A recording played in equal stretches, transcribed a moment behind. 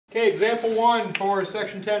Okay, example 1 for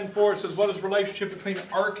section 10.4 says what is the relationship between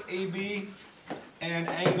arc AB and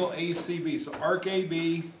angle ACB? So arc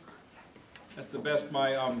AB, that's the best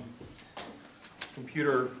my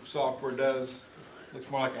computer software does.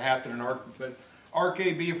 Looks more like a hat than an arc, but arc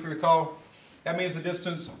AB, if you recall, that means the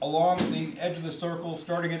distance along the edge of the circle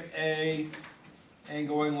starting at A and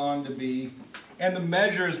going along to B. And the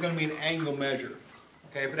measure is going to be an angle measure.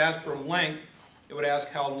 Okay, if it asks for length, it would ask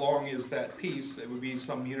how long is that piece. It would be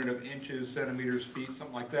some unit of inches, centimeters, feet,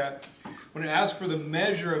 something like that. When it asks for the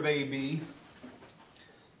measure of AB,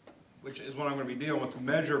 which is what I'm going to be dealing with, the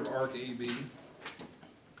measure of arc AB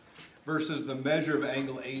versus the measure of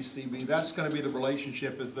angle ACB, that's going to be the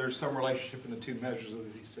relationship, is there's some relationship in the two measures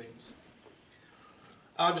of these things.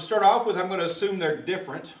 To start off with, I'm going to assume they're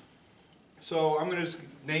different. So I'm going to just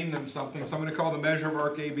name them something. So I'm going to call the measure of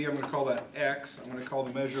arc AB, I'm going to call that X. I'm going to call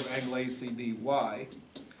the measure of angle ACB Y.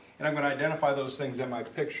 And I'm going to identify those things in my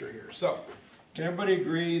picture here. So can everybody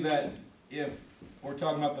agree that if we're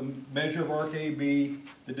talking about the measure of arc AB,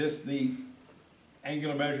 the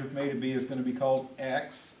angular measure from A to B is going to be called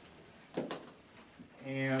X.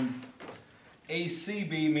 And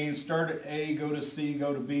ACB means start at A, go to C,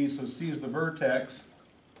 go to B. So C is the vertex.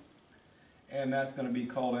 And that's going to be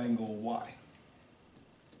called angle Y.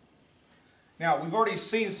 Now, we've already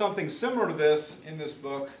seen something similar to this in this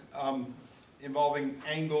book involving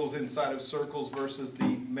angles inside of circles versus the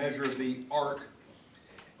measure of the arc.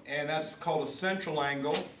 And that's called a central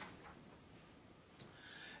angle.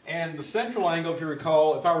 And the central angle, if you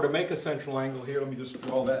recall, if I were to make a central angle here, let me just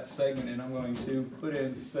draw that segment in. I'm going to put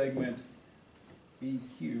in segment BQ.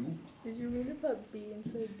 Did you mean to put B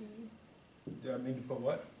instead of D? Did I mean to put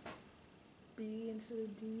what? B instead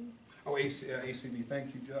of D? Oh, ACB.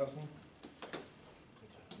 Thank you, Jocelyn.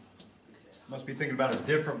 Must be thinking about a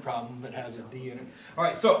different problem that has a D in it. All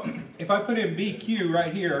right, so if I put in BQ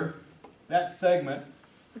right here, that segment,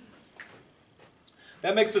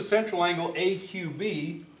 that makes a central angle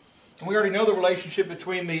AQB. And we already know the relationship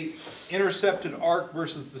between the intercepted arc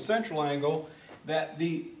versus the central angle, that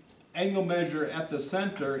the angle measure at the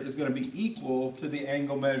center is going to be equal to the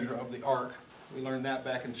angle measure of the arc. We learned that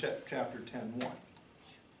back in chapter 10.1.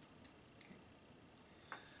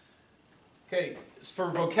 Okay, for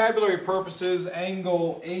vocabulary purposes,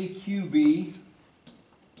 angle AQB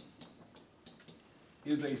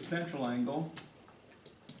is a central angle.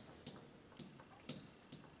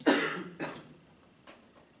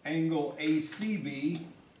 Angle ACB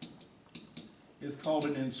is called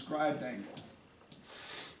an inscribed angle.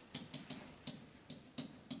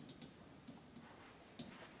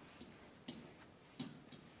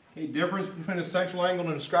 Okay, difference between a central angle and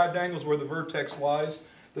an inscribed angle is where the vertex lies.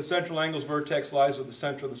 The central angle's vertex lies at the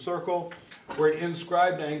center of the circle, where an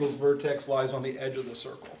inscribed angle's vertex lies on the edge of the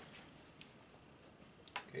circle.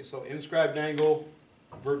 Okay, so inscribed angle,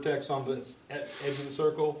 vertex on the edge of the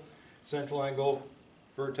circle, central angle,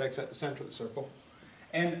 vertex at the center of the circle.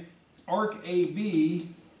 And arc AB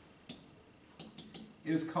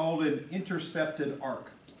is called an intercepted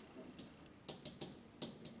arc.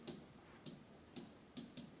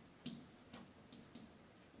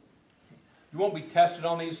 You won't be tested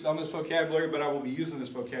on this vocabulary, but I will be using this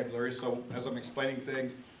vocabulary. So as I'm explaining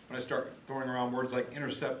things, when I start throwing around words like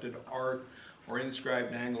intercepted arc or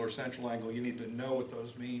inscribed angle or central angle, you need to know what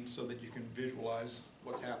those mean so that you can visualize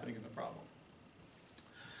what's happening in the problem.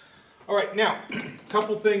 All right, now, a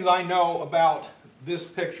couple things I know about this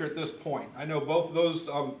picture at this point. I know both of those,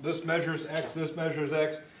 this measures X, this measures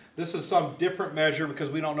X. This is some different measure because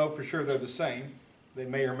we don't know for sure they're the same. They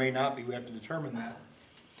may or may not be. We have to determine that.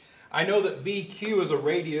 I know that BQ is a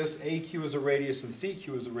radius, AQ is a radius, and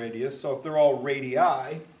CQ is a radius. So if they're all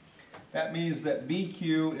radii, that means that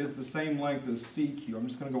BQ is the same length as CQ. I'm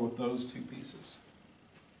just going to go with those two pieces.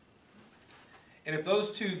 And if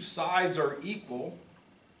those two sides are equal,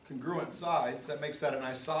 congruent sides, that makes that an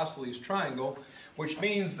isosceles triangle, which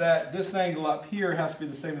means that this angle up here has to be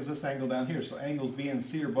the same as this angle down here. So angles B and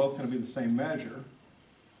C are both going to be the same measure,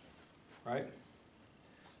 right?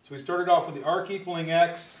 So we started off with the arc equaling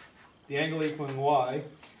X, the angle equaling Y.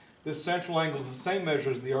 This central angle is the same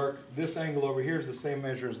measure as the arc. This angle over here is the same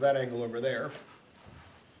measure as that angle over there.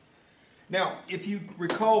 Now, if you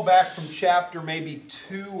recall back from chapter maybe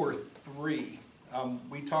 2 or 3,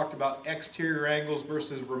 we talked about exterior angles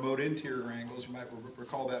versus remote interior angles. You might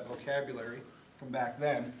recall that vocabulary from back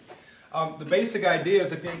then. The basic idea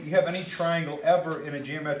is if you have any triangle ever in a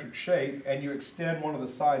geometric shape and you extend one of the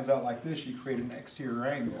sides out like this, you create an exterior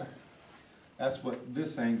angle. That's what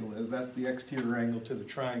this angle is. That's the exterior angle to the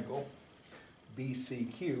triangle,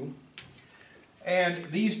 BCQ.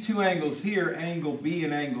 And these two angles here, angle B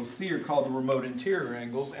and angle C, are called the remote interior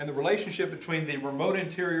angles. And the relationship between the remote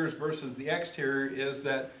interiors versus the exterior is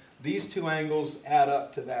that these two angles add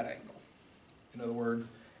up to that angle. In other words,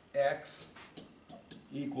 x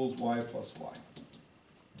equals y plus y.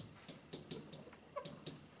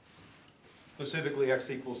 Specifically, x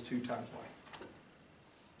equals 2 times y.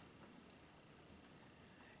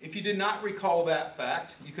 If you did not recall that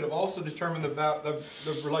fact, you could have also determined the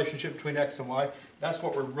relationship between x and y. That's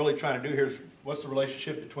what we're really trying to do here is what's the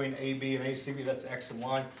relationship between AB and ACB? That's x and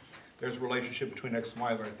y. There's a relationship between x and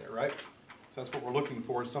y right there, right? So that's what we're looking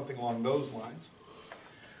for, is something along those lines.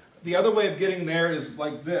 The other way of getting there is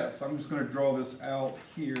like this. I'm just going to draw this out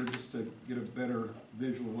here just to get a better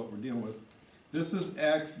visual of what we're dealing with. This is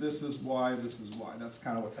x, this is y, this is y. That's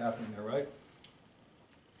kind of what's happening there, right?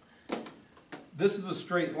 This is a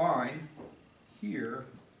straight line here.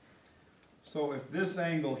 So if this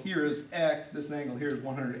angle here is x, this angle here is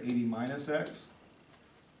 180 minus x.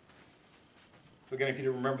 So again, if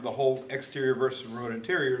you remember the whole exterior versus remote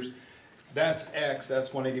interiors, that's x,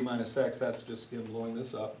 that's 180 minus x, that's just blowing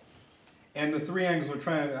this up. And the three angles are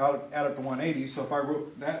trying to add up to 180, so if I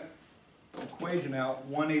wrote that equation out,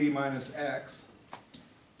 180 minus x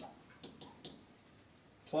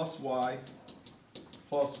plus y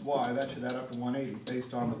plus y, that should add up to 180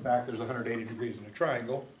 based on the fact there's 180 degrees in a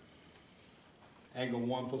triangle. Angle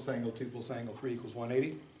 1 plus angle 2 plus angle 3 equals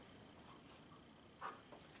 180.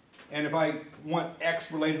 And if I want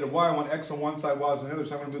x related to y, I want x on one side, y on the other,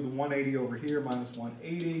 so I'm going to move the 180 over here, minus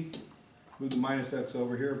 180. Move the minus x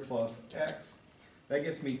over here, plus x. That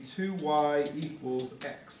gets me 2y equals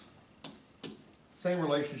x. Same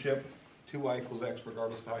relationship, 2y equals x,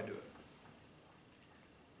 regardless of how I do it.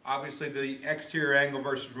 Obviously, the exterior angle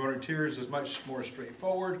versus remote interiors is much more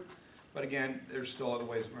straightforward, but again, there's still other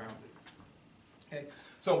ways around it. Okay,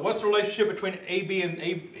 so what's the relationship between AB and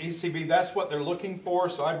ACB? That's what they're looking for,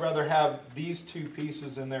 so I'd rather have these two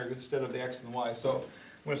pieces in there instead of the x and y. So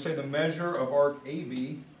I'm going to say the measure of arc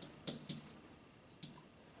AB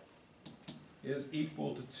is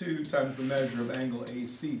equal to 2 times the measure of angle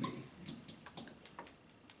ACB.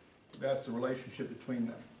 That's the relationship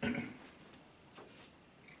between them.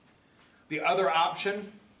 The other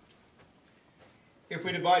option, if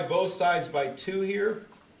we divide both sides by 2 here,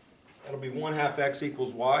 that'll be 1/2 x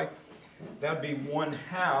equals y. That'd be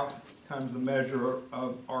 1/2 times the measure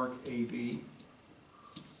of arc AB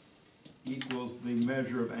equals the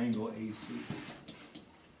measure of angle AC.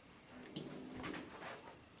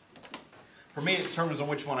 For me, it determines on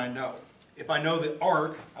which one I know. If I know the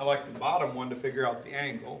arc, I like the bottom one to figure out the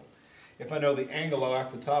angle. If I know the angle, I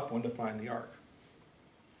like the top one to find the arc.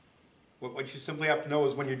 What you simply have to know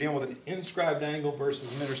is when you're dealing with an inscribed angle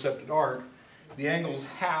versus an intercepted arc, the angle is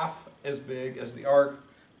half as big as the arc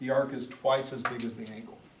is twice as big as the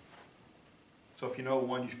angle. So if you know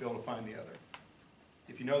one, you should be able to find the other.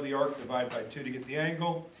 If you know the arc, divide by 2 to get the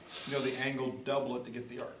angle. If you know the angle, double it to get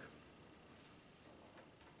the arc.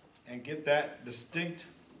 And get that distinct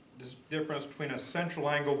difference between a central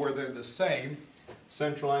angle where they're the same,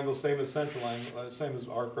 central angle same as central angle, same as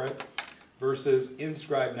arc, right? Versus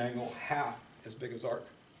inscribed angle half as big as arc.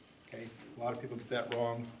 Okay, a lot of people get that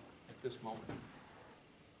wrong at this moment.